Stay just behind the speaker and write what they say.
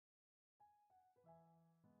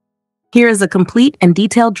Here is a complete and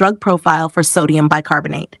detailed drug profile for sodium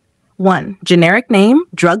bicarbonate. 1. Generic name,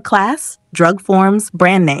 drug class, drug forms,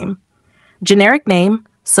 brand name. Generic name,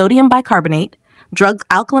 sodium bicarbonate, drug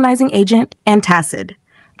alkalinizing agent, antacid.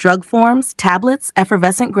 Drug forms, tablets,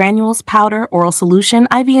 effervescent granules, powder, oral solution,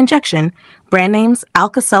 IV injection. Brand names,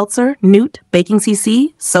 Alka-Seltzer, Newt, Baking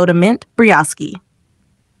CC, Soda Mint, Brioski.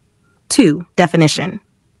 2. Definition.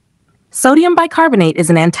 Sodium bicarbonate is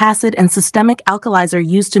an antacid and systemic alkalizer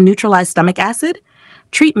used to neutralize stomach acid,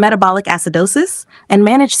 treat metabolic acidosis, and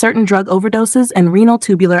manage certain drug overdoses and renal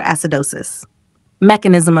tubular acidosis.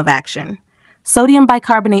 Mechanism of action. Sodium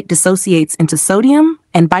bicarbonate dissociates into sodium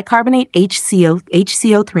and bicarbonate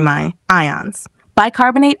HCO3 ions.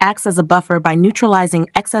 Bicarbonate acts as a buffer by neutralizing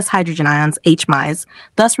excess hydrogen ions, HMIs,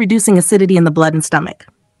 thus reducing acidity in the blood and stomach.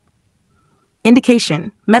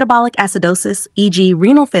 Indication: metabolic acidosis, e.g.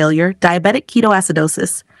 renal failure, diabetic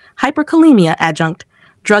ketoacidosis, hyperkalemia adjunct,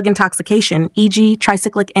 drug intoxication, e.g.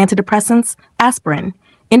 tricyclic antidepressants, aspirin,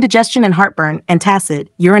 indigestion and heartburn, antacid,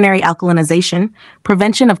 urinary alkalinization,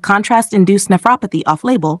 prevention of contrast-induced nephropathy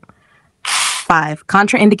off-label. 5.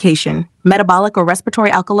 Contraindication: metabolic or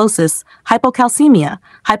respiratory alkalosis, hypocalcemia,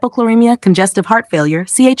 hypochloremia, congestive heart failure,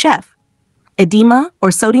 CHF. Edema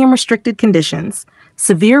or sodium-restricted conditions,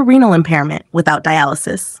 severe renal impairment without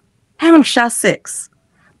dialysis. 6.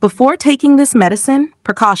 Before taking this medicine,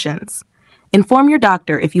 precautions. Inform your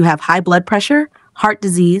doctor if you have high blood pressure, heart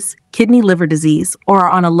disease, kidney liver disease, or are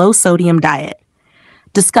on a low-sodium diet.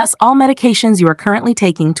 Discuss all medications you are currently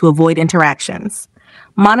taking to avoid interactions.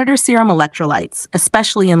 Monitor serum electrolytes,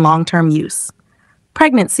 especially in long-term use.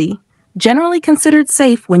 Pregnancy. Generally considered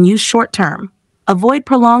safe when used short-term. Avoid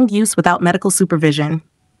prolonged use without medical supervision.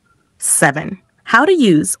 7. How to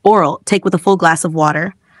use: oral, take with a full glass of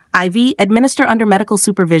water. IV, administer under medical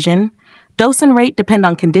supervision. Dose and rate depend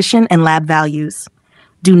on condition and lab values.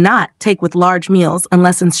 Do not take with large meals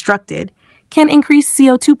unless instructed. Can increase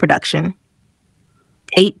CO2 production.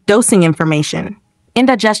 8. Dosing information.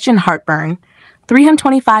 Indigestion, heartburn.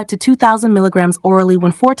 325 to 2,000 milligrams orally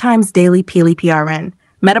 4 times daily PRN.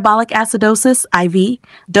 Metabolic acidosis, IV,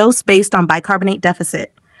 dose based on bicarbonate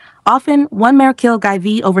deficit. Often 1 mg/kg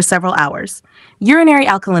IV over several hours. Urinary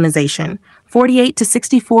alkalinization, 48 to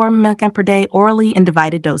 64 mg per day orally in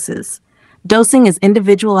divided doses. Dosing is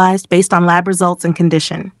individualized based on lab results and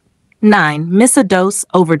condition. 9. Miss a dose,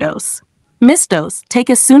 overdose. Miss dose,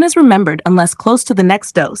 take as soon as remembered unless close to the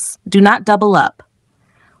next dose. Do not double up.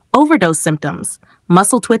 Overdose symptoms: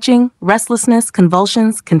 muscle twitching, restlessness,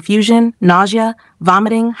 convulsions, confusion, nausea,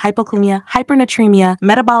 vomiting, hypokalemia, hypernatremia,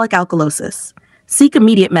 metabolic alkalosis. Seek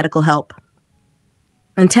immediate medical help.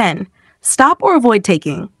 And 10. Stop or avoid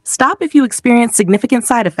taking. Stop if you experience significant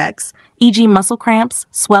side effects, e.g. muscle cramps,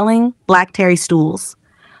 swelling, black tarry stools.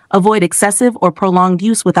 Avoid excessive or prolonged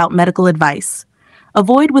use without medical advice.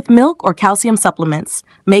 Avoid with milk or calcium supplements,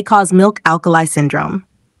 may cause milk alkali syndrome.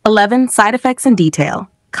 11. Side effects in detail.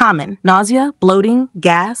 Common: nausea, bloating,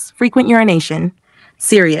 gas, frequent urination.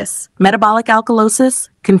 Serious: metabolic alkalosis,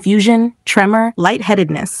 confusion, tremor,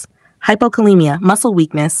 lightheadedness. Hypokalemia, muscle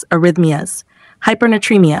weakness, arrhythmias.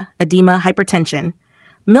 Hypernatremia, edema, hypertension.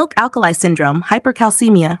 Milk alkali syndrome,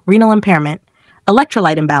 hypercalcemia, renal impairment.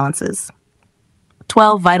 Electrolyte imbalances.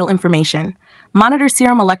 12. Vital information. Monitor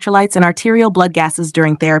serum electrolytes and arterial blood gases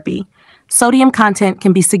during therapy. Sodium content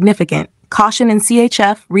can be significant. Caution in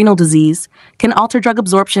CHF, renal disease, can alter drug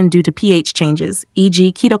absorption due to pH changes,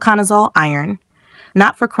 e.g. ketoconazole, iron.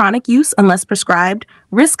 Not for chronic use unless prescribed.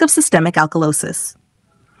 Risk of systemic alkalosis.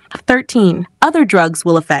 13. Other drugs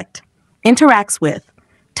will affect. Interacts with: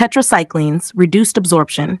 tetracyclines, reduced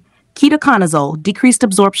absorption. Ketoconazole, decreased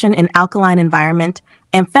absorption in alkaline environment.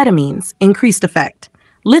 Amphetamines, increased effect.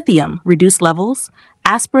 Lithium, reduced levels.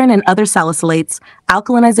 Aspirin and other salicylates,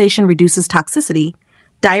 alkalinization reduces toxicity.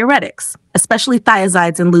 Diuretics, especially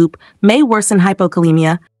thiazides and loop, may worsen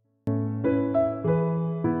hypokalemia.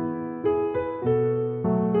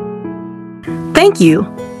 Thank you.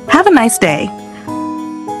 Have a nice day.